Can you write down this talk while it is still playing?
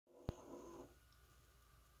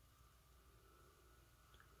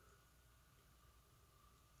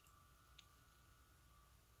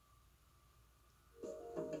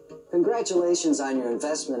Congratulations on your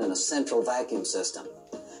investment in a central vacuum system.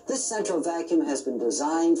 This central vacuum has been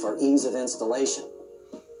designed for ease of installation.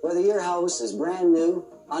 Whether your house is brand new,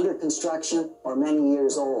 under construction, or many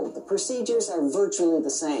years old, the procedures are virtually the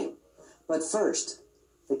same. But first,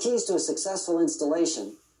 the keys to a successful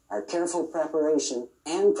installation are careful preparation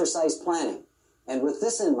and precise planning. And with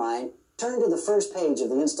this in mind, turn to the first page of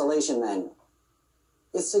the installation manual.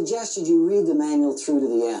 It's suggested you read the manual through to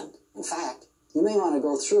the end. In fact, you may want to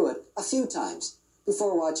go through it a few times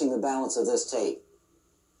before watching the balance of this tape.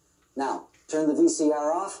 Now, turn the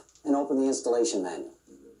VCR off and open the installation manual.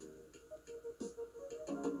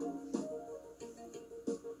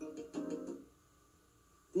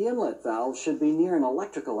 The inlet valve should be near an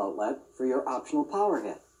electrical outlet for your optional power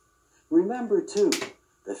head. Remember, too,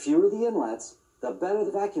 the fewer the inlets, the better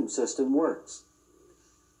the vacuum system works.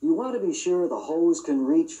 You want to be sure the hose can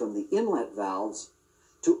reach from the inlet valves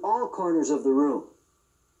to all corners of the room.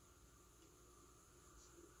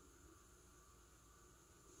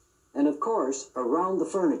 And of course, around the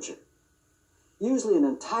furniture. Usually an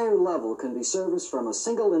entire level can be serviced from a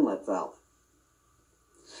single inlet valve.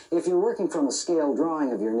 If you're working from a scale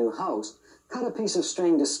drawing of your new house, cut a piece of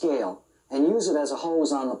string to scale and use it as a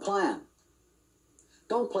hose on the plan.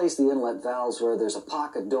 Don't place the inlet valves where there's a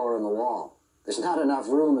pocket door in the wall. There's not enough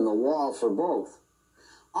room in the wall for both.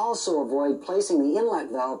 Also avoid placing the inlet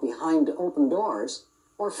valve behind open doors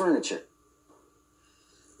or furniture.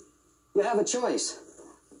 You have a choice,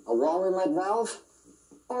 a wall inlet valve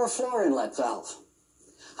or a floor inlet valve.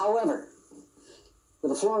 However,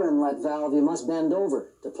 with a floor inlet valve, you must bend over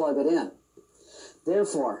to plug it in.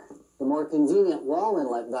 Therefore, the more convenient wall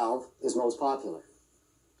inlet valve is most popular.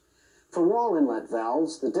 For wall inlet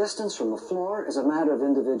valves, the distance from the floor is a matter of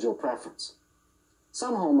individual preference.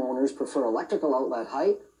 Some homeowners prefer electrical outlet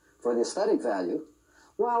height for the aesthetic value,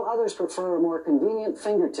 while others prefer a more convenient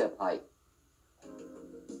fingertip height.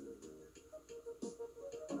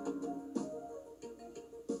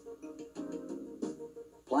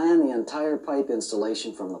 Plan the entire pipe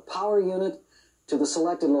installation from the power unit to the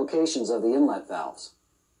selected locations of the inlet valves.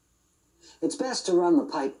 It's best to run the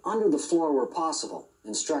pipe under the floor where possible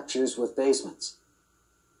in structures with basements.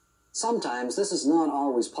 Sometimes this is not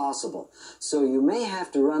always possible, so you may have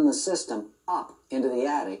to run the system up into the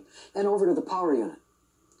attic and over to the power unit.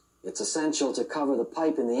 It's essential to cover the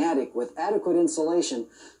pipe in the attic with adequate insulation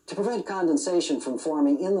to prevent condensation from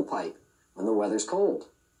forming in the pipe when the weather's cold.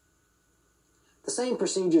 The same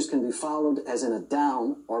procedures can be followed as in a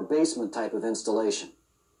down or basement type of installation.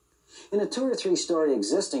 In a 2 or 3 story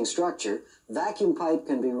existing structure, vacuum pipe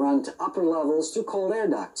can be run to upper levels through cold air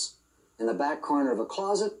ducts, in the back corner of a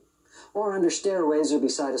closet, or under stairways or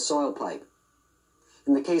beside a soil pipe.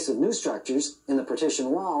 In the case of new structures, in the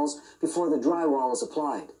partition walls before the drywall is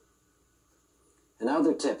applied.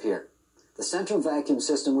 Another tip here. The central vacuum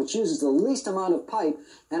system, which uses the least amount of pipe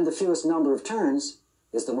and the fewest number of turns,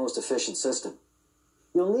 is the most efficient system.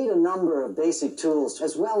 You'll need a number of basic tools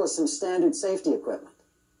as well as some standard safety equipment.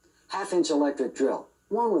 1/2-inch electric drill,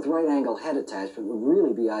 one with right angle head attachment would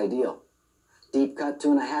really be ideal. Deep cut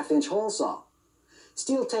 2.5-inch hole saw.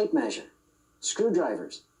 Steel tape measure,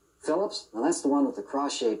 screwdrivers, Phillips, now that's the one with the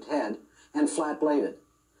cross-shaped head, and flat-bladed.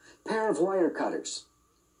 Pair of wire cutters,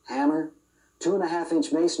 hammer,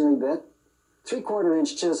 2.5-inch masonry bit,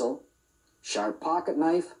 3/4-inch chisel, sharp pocket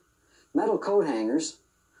knife, metal coat hangers,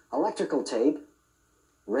 electrical tape,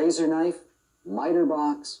 razor knife, miter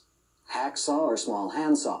box, hacksaw or small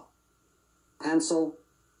handsaw, pencil,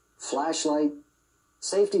 flashlight,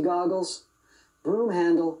 safety goggles, broom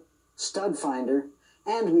handle, stud finder,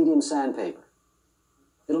 and medium sandpaper.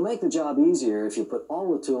 It'll make the job easier if you put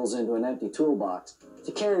all the tools into an empty toolbox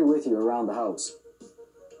to carry with you around the house.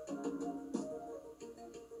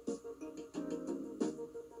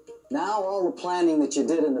 Now all the planning that you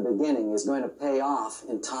did in the beginning is going to pay off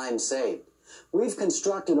in time saved. We've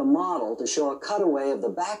constructed a model to show a cutaway of the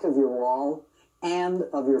back of your wall and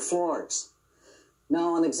of your floors.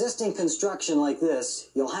 Now, on existing construction like this,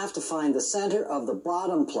 you'll have to find the center of the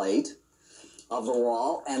bottom plate of the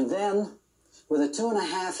wall, and then, with a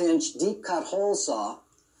 2.5-inch deep cut hole saw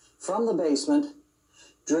from the basement,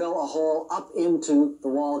 drill a hole up into the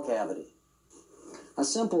wall cavity. A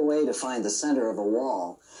simple way to find the center of a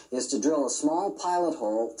wall is to drill a small pilot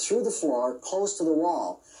hole through the floor close to the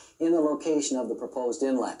wall in the location of the proposed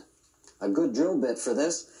inlet. A good drill bit for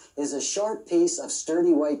this is a short piece of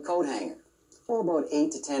sturdy white coat hanger, or about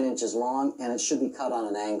 8 to 10 inches long, and it should be cut on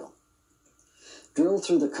an angle. Drill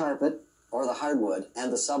through the carpet or the hardwood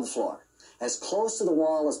and the subfloor as close to the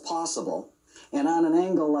wall as possible and on an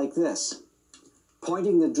angle like this,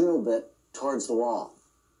 pointing the drill bit towards the wall.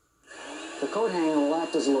 The coat hanger will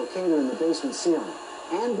act as a locator in the basement ceiling,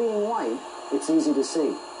 and being white, it's easy to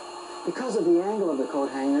see. Because of the angle of the coat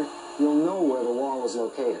hanger, you'll know where the wall is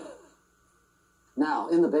located. Now,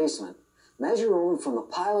 in the basement, measure over from the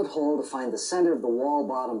pilot hole to find the center of the wall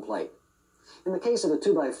bottom plate. In the case of a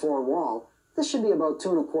 2x4 wall, this should be about 2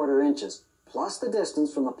 1/4 inches, plus the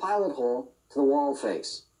distance from the pilot hole to the wall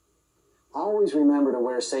face. Always remember to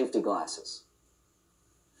wear safety glasses.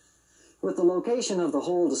 With the location of the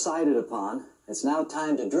hole decided upon, it's now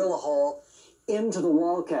time to drill a hole into the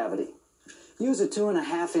wall cavity. Use a 2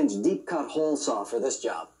 1/2 inch deep cut hole saw for this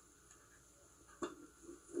job.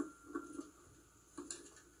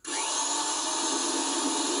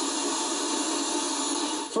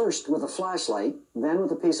 First with a flashlight, then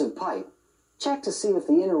with a piece of pipe, check to see if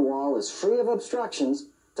the inner wall is free of obstructions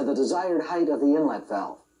to the desired height of the inlet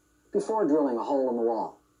valve, before drilling a hole in the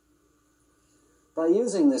wall. By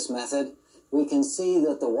using this method, we can see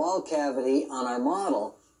that the wall cavity on our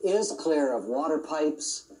model is clear of water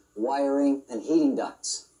pipes, wiring, and heating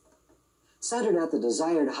ducts. Centered at the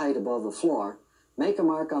desired height above the floor, make a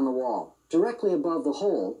mark on the wall, directly above the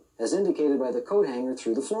hole, as indicated by the coat hanger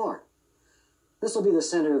through the floor. This will be the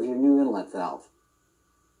center of your new inlet valve.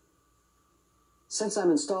 Since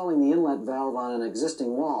I'm installing the inlet valve on an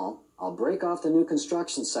existing wall, I'll break off the new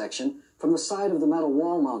construction section from the side of the metal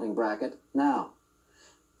wall mounting bracket now.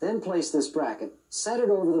 Then place this bracket centered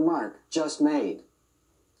over the mark just made.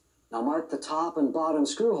 Now mark the top and bottom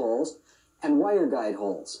screw holes and wire guide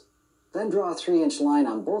holes. Then draw a 3-inch line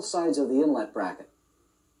on both sides of the inlet bracket.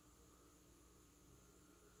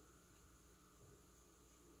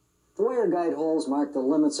 The wire guide holes mark the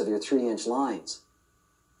limits of your 3-inch lines.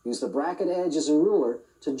 Use the bracket edge as a ruler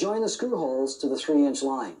to join the screw holes to the 3-inch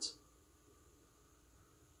lines.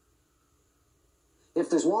 If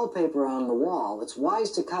there's wallpaper on the wall, it's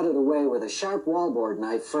wise to cut it away with a sharp wallboard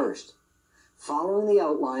knife first, following the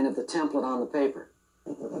outline of the template on the paper.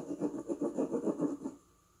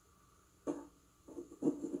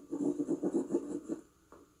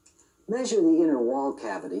 Measure the inner wall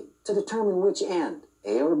cavity to determine which end,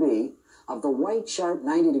 A or B, of the white sharp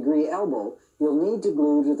 90-degree elbow you'll need to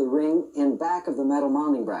glue to the ring in back of the metal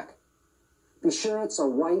mounting bracket. Be sure it's a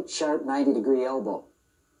white sharp 90-degree elbow,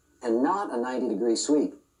 and not a 90-degree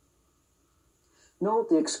sweep. Note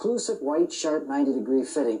the exclusive white sharp 90-degree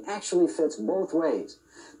fitting actually fits both ways,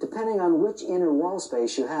 depending on which inner wall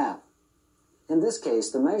space you have. In this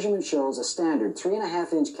case, the measurement shows a standard 3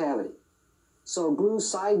 1/2 inch cavity, so glue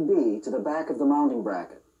side B to the back of the mounting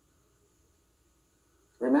bracket.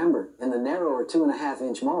 Remember, in the narrower 2 1/2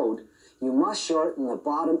 inch mode, you must shorten the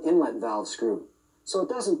bottom inlet valve screw, so it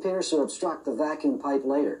doesn't pierce or obstruct the vacuum pipe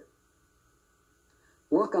later.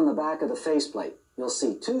 Look on the back of the faceplate. You'll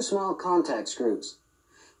see 2 small contact screws.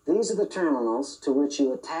 These are the terminals to which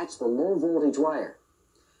you attach the low voltage wire.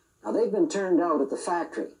 Now they've been turned out at the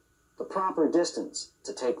factory, the proper distance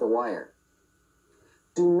to take the wire.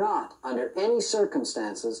 Do not, under any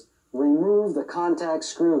circumstances, remove the contact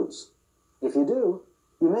screws. If you do,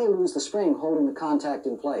 you may lose the spring holding the contact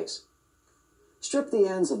in place. Strip the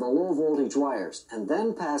ends of the low voltage wires and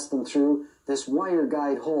then pass them through this wire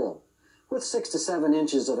guide hole with 6 to 7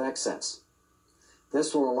 inches of excess.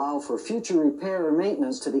 This will allow for future repair or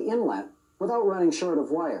maintenance to the inlet without running short of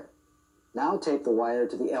wire. Now take the wire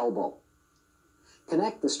to the elbow.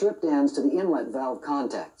 Connect the stripped ends to the inlet valve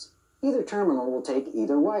contacts. Either terminal will take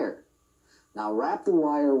either wire. Now wrap the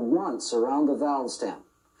wire once around the valve stem,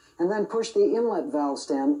 and then push the inlet valve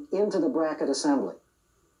stem into the bracket assembly.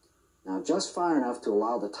 Now just far enough to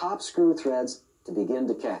allow the top screw threads to begin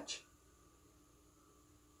to catch.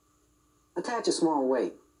 Attach a small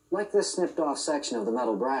weight, like this snipped off section of the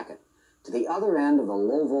metal bracket, to the other end of the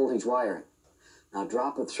low voltage wiring. Now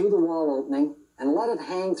drop it through the wall opening and let it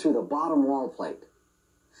hang through the bottom wall plate.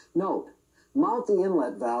 Note, mount the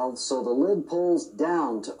inlet valve so the lid pulls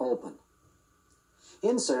down to open.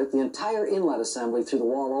 Insert the entire inlet assembly through the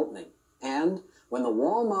wall opening, and when the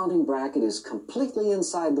wall mounting bracket is completely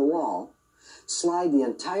inside the wall, slide the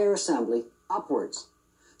entire assembly upwards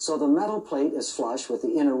so the metal plate is flush with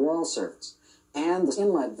the inner wall surface, and the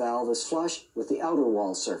inlet valve is flush with the outer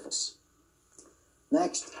wall surface.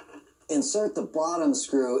 Next, insert the bottom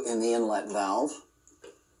screw in the inlet valve.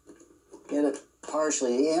 Get it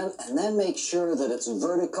partially in, and then make sure that it's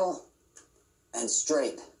vertical and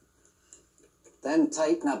straight. Then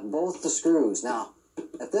tighten up both the screws. Now,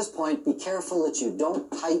 at this point, be careful that you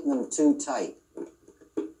don't tighten them too tight.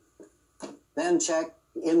 Then check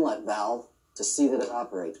the inlet valve to see that it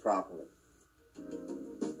operates properly.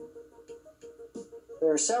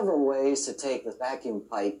 There are several ways to take the vacuum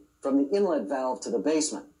pipe from the inlet valve to the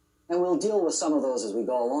basement, and we'll deal with some of those as we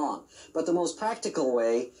go along. But the most practical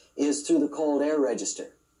way is through the cold air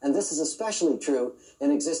register, and this is especially true in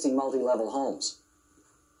existing multi-level homes.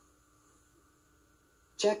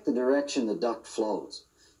 Check the direction the duct flows.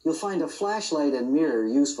 You'll find a flashlight and mirror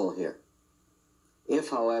useful here. If,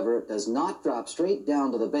 however, it does not drop straight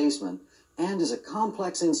down to the basement and is a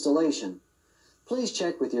complex installation, please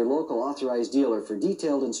check with your local authorized dealer for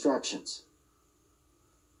detailed instructions.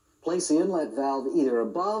 Place the inlet valve either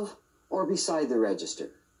above or beside the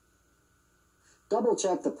register.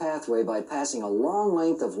 Double-check the pathway by passing a long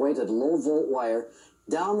length of weighted low-volt wire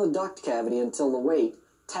down the duct cavity until the weight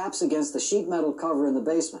taps against the sheet metal cover in the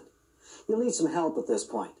basement. You'll need some help at this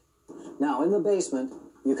point. Now, in the basement,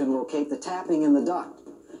 you can locate the tapping in the duct.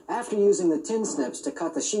 After using the tin snips to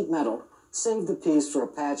cut the sheet metal, save the piece for a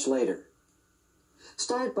patch later.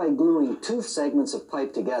 Start by gluing 2 segments of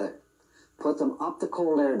pipe together. Put them up the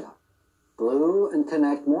cold air duct. Glue and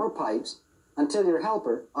connect more pipes until your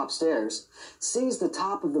helper, upstairs, sees the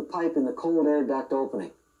top of the pipe in the cold air duct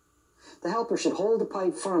opening. The helper should hold the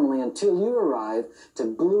pipe firmly until you arrive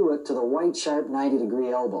to glue it to the white sharp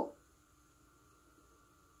 90-degree elbow.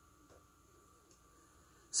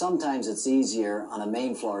 Sometimes it's easier on a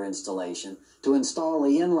main floor installation to install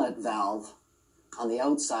the inlet valve on the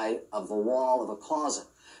outside of the wall of a closet,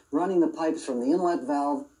 running the pipes from the inlet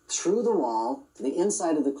valve through the wall to the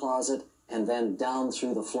inside of the closet and then down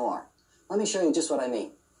through the floor. Let me show you just what I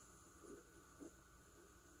mean.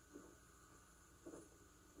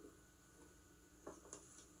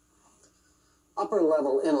 Upper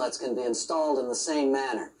level inlets can be installed in the same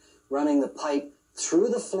manner, running the pipe through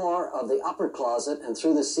the floor of the upper closet and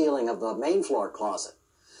through the ceiling of the main floor closet.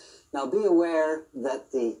 Now be aware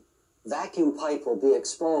that the vacuum pipe will be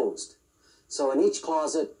exposed. So in each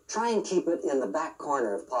closet, try and keep it in the back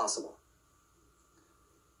corner if possible.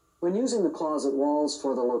 When using the closet walls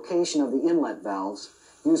for the location of the inlet valves,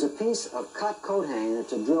 use a piece of cut coat hanger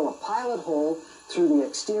to drill a pilot hole through the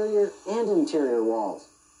exterior and interior walls.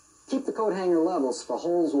 Keep the coat hanger level so the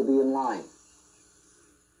holes will be in line.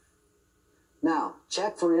 Now,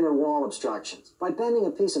 check for inner wall obstructions by bending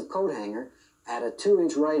a piece of coat hanger at a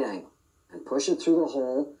 2-inch right angle and push it through the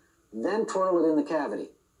hole, then twirl it in the cavity.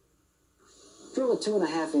 Drill a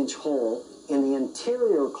 2.5-inch hole in the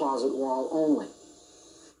interior closet wall only.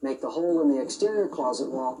 Make the hole in the exterior closet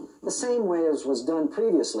wall the same way as was done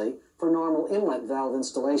previously for normal inlet valve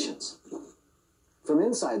installations. From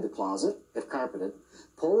inside the closet, if carpeted,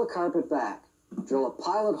 pull the carpet back, drill a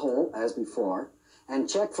pilot hole as before, and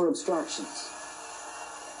check for obstructions.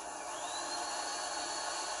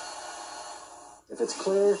 If it's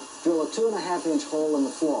clear, drill a 2.5-inch hole in the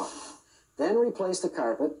floor. Then replace the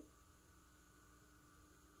carpet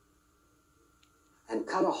and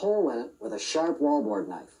cut a hole in it with a sharp wallboard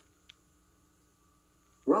knife.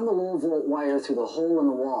 Run the low-volt wire through the hole in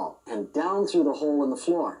the wall and down through the hole in the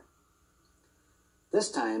floor. This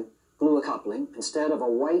time, glue a coupling instead of a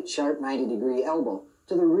white sharp 90-degree elbow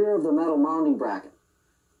to the rear of the metal mounting bracket.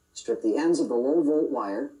 Strip the ends of the low-volt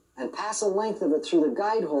wire and pass a length of it through the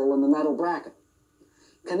guide hole in the metal bracket.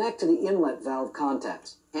 Connect to the inlet valve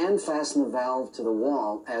contacts and fasten the valve to the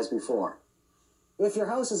wall as before. If your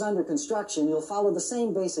house is under construction, you'll follow the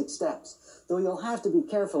same basic steps, though you'll have to be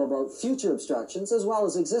careful about future obstructions as well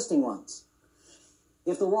as existing ones.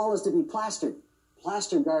 If the wall is to be plastered,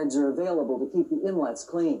 plaster guards are available to keep the inlets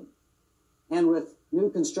clean. And with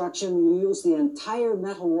new construction, you use the entire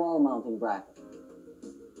metal wall mounting bracket.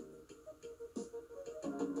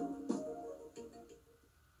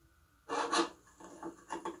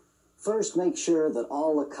 First, make sure that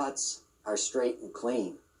all the cuts are straight and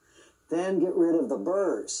clean. Then get rid of the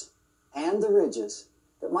burrs and the ridges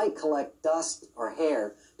that might collect dust or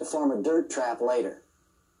hair to form a dirt trap later.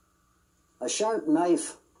 A sharp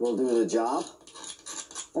knife will do the job,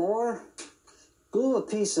 or glue a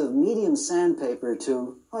piece of medium sandpaper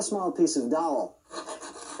to a small piece of dowel.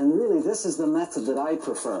 And really, this is the method that I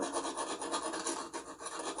prefer.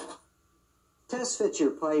 Test fit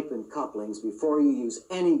your pipe and couplings before you use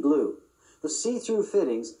any glue. The see-through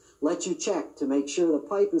fittings let you check to make sure the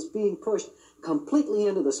pipe is being pushed completely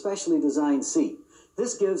into the specially designed seat.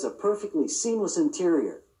 This gives a perfectly seamless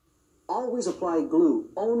interior. Always apply glue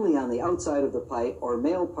only on the outside of the pipe or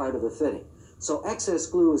male part of the fitting, so excess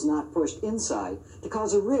glue is not pushed inside to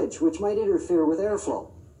cause a ridge which might interfere with airflow.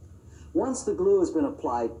 Once the glue has been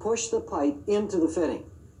applied, push the pipe into the fitting,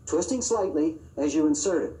 twisting slightly as you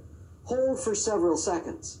insert it. Hold for several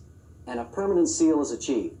seconds, and a permanent seal is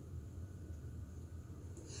achieved.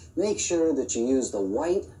 Make sure that you use the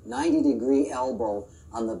white 90-degree elbow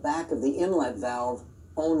on the back of the inlet valve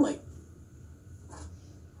only.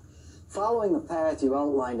 Following the path you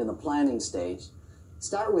outlined in the planning stage,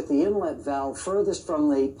 start with the inlet valve furthest from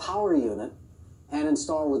the power unit and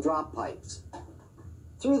install the drop pipes.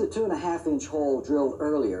 Through the 2.5-inch hole drilled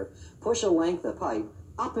earlier, push a length of pipe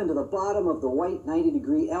up into the bottom of the white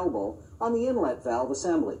 90-degree elbow on the inlet valve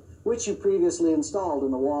assembly, which you previously installed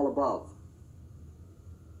in the wall above.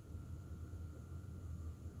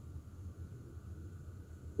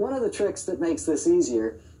 One of the tricks that makes this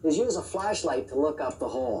easier is use a flashlight to look up the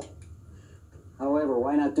hole. However,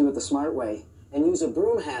 why not do it the smart way and use a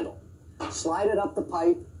broom handle? Slide it up the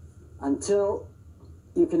pipe until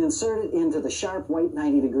you can insert it into the sharp white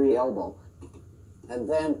 90-degree elbow, and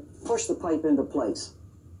then push the pipe into place.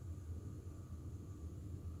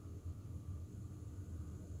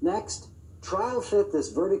 Next, trial fit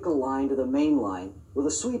this vertical line to the main line with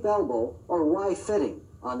a sweep elbow or Y fitting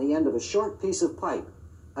on the end of a short piece of pipe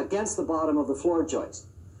against the bottom of the floor joist.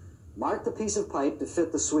 Mark the piece of pipe to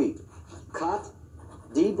fit the sweep. Cut,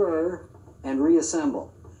 deburr, and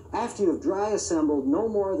reassemble. After you have dry assembled no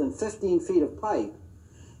more than 15 feet of pipe,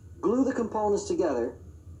 glue the components together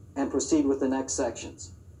and proceed with the next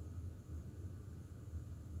sections.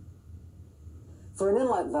 For an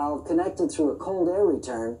inlet valve connected through a cold air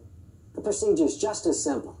return, the procedure is just as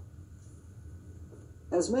simple.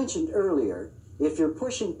 As mentioned earlier, if you're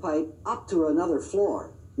pushing pipe up to another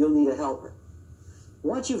floor, you'll need a helper.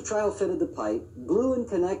 Once you've trial fitted the pipe, glue and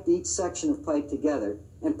connect each section of pipe together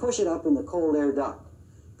and push it up in the cold air duct.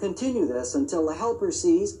 Continue this until the helper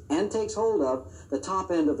sees and takes hold of the top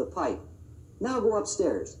end of the pipe. Now go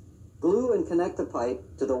upstairs. Glue and connect the pipe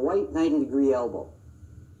to the white 90-degree elbow.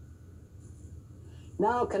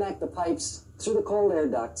 Now connect the pipes through the cold air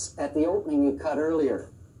ducts at the opening you cut earlier.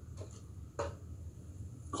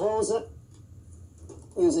 Close it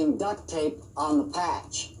using duct tape on the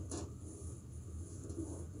patch.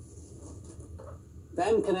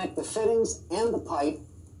 Then connect the fittings and the pipe.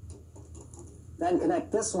 Then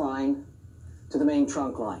connect this line to the main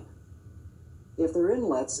trunk line. If there are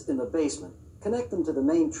inlets in the basement, connect them to the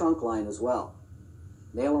main trunk line as well.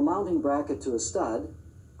 Nail a mounting bracket to a stud,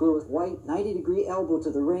 glue with white 90-degree elbow to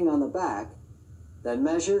the ring on the back, then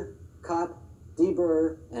measure, cut,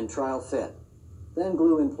 deburr, and trial fit. Then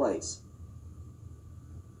glue in place.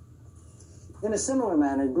 In a similar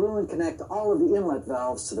manner, glue and connect all of the inlet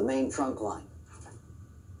valves to the main trunk line.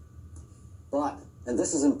 But, and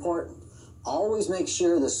this is important, always make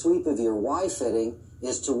sure the sweep of your Y fitting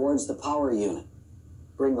is towards the power unit.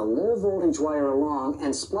 Bring the low voltage wire along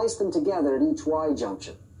and splice them together at each Y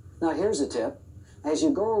junction. Now here's a tip. As you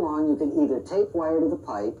go along, you can either tape wire to the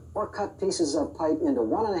pipe or cut pieces of pipe into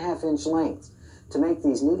 1.5-inch lengths to make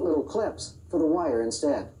these neat little clips for the wire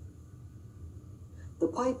instead. The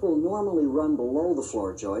pipe will normally run below the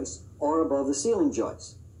floor joist or above the ceiling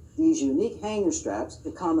joist. These unique hanger straps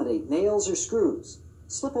accommodate nails or screws.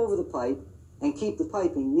 Slip over the pipe and keep the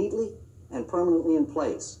piping neatly and permanently in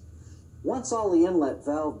place. Once all the inlet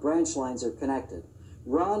valve branch lines are connected,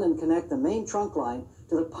 run and connect the main trunk line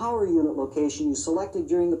to the power unit location you selected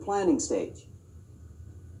during the planning stage.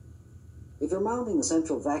 If you're mounting the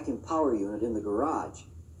central vacuum power unit in the garage,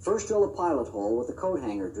 first drill a pilot hole with a coat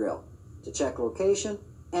hanger drill to check location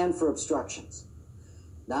and for obstructions.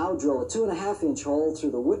 Now drill a 2.5-inch hole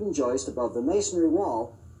through the wooden joist above the masonry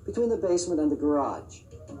wall between the basement and the garage.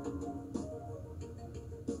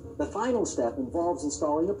 The final step involves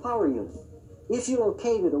installing the power unit. If you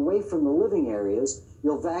locate it away from the living areas,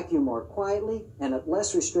 you'll vacuum more quietly and at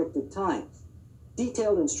less restricted times.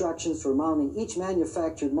 Detailed instructions for mounting each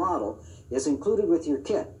manufactured model is included with your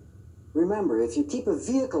kit. Remember, if you keep a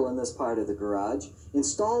vehicle in this part of the garage,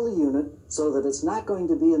 install the unit so that it's not going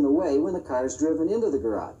to be in the way when the car is driven into the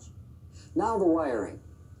garage. Now the wiring.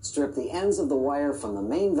 Strip the ends of the wire from the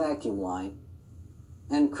main vacuum line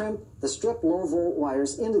and crimp the stripped low-volt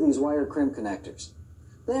wires into these wire crimp connectors.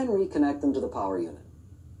 Then reconnect them to the power unit.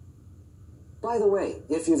 By the way,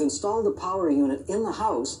 if you've installed the power unit in the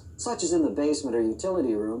house, such as in the basement or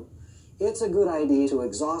utility room, it's a good idea to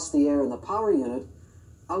exhaust the air in the power unit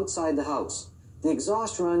outside the house. The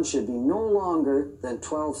exhaust run should be no longer than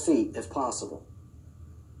 12 feet if possible.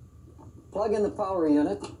 Plug in the power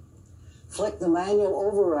unit. Flick the manual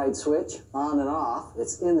override switch on and off.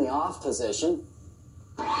 It's in the off position.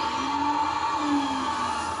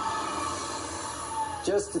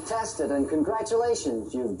 Just to test it, and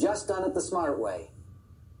congratulations, you've just done it the smart way.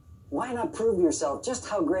 Why not prove to yourself just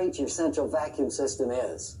how great your central vacuum system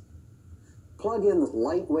is? Plug in the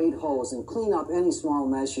lightweight hose and clean up any small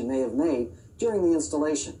mess you may have made during the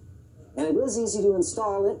installation. And it is easy to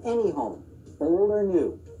install in any home, old or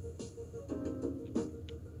new.